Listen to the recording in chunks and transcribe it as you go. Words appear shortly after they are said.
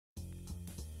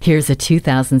Here's a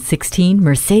 2016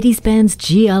 Mercedes-Benz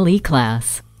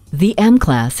GLE-Class. The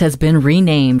M-Class has been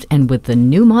renamed, and with the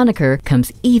new moniker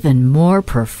comes even more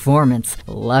performance,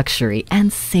 luxury,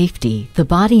 and safety. The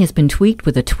body has been tweaked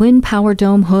with a twin power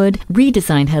dome hood,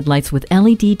 redesigned headlights with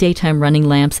LED daytime running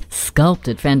lamps,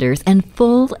 sculpted fenders, and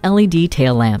full LED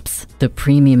tail lamps. The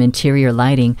premium interior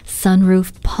lighting,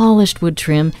 sunroof, polished wood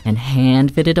trim, and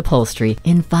hand-fitted upholstery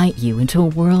invite you into a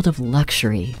world of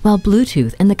luxury, while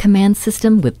Bluetooth and the command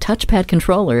system with touchpad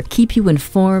controller keep you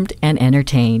informed and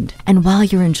entertained. And while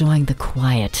you're enjoying the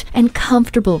quiet and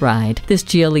comfortable ride, this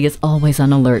GLE is always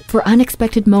on alert for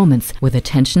unexpected moments with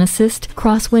attention assist,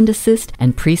 crosswind assist,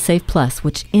 and pre-safe plus,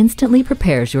 which instantly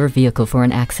prepares your vehicle for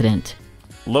an accident.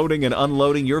 Loading and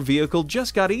unloading your vehicle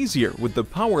just got easier with the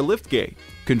power liftgate.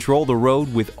 Control the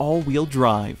road with all-wheel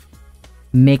drive.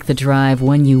 Make the drive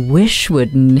one you wish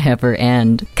would never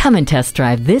end. Come and test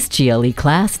drive this GLE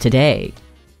Class today.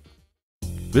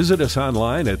 Visit us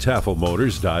online at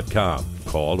tafelmotors.com.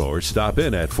 Call or stop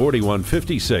in at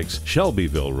 4156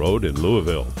 Shelbyville Road in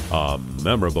Louisville. A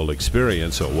memorable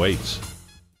experience awaits.